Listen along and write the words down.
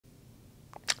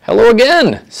Hello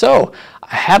again. So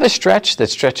I have a stretch that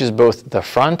stretches both the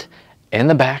front and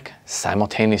the back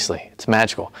simultaneously. It's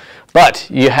magical. But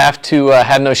you have to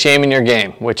have no shame in your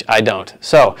game, which I don't.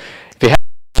 So if you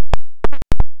have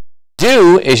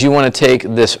do is you want to take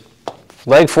this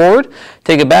leg forward,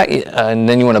 take it back, and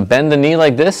then you want to bend the knee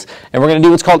like this, and we're going to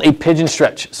do what's called a pigeon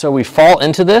stretch. So we fall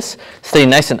into this, stay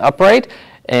nice and upright,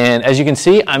 and as you can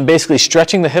see, I'm basically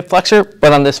stretching the hip flexor,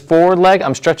 but on this forward leg,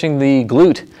 I'm stretching the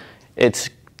glute. It's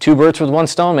two birds with one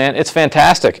stone, man. It's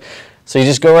fantastic. So you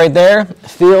just go right there. It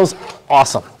feels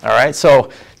awesome. All right, so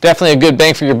definitely a good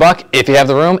bang for your buck if you have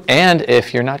the room and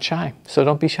if you're not shy. So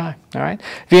don't be shy. All right.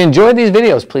 If you enjoyed these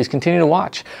videos, please continue to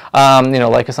watch.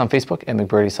 Like us on Facebook at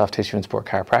McBrearty Soft Tissue and Sport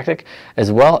Chiropractic,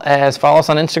 as well as follow us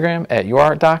on Instagram at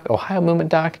YourArtDoc, Ohio Movement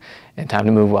Doc, and Time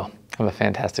to Move Well. Have a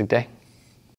fantastic day.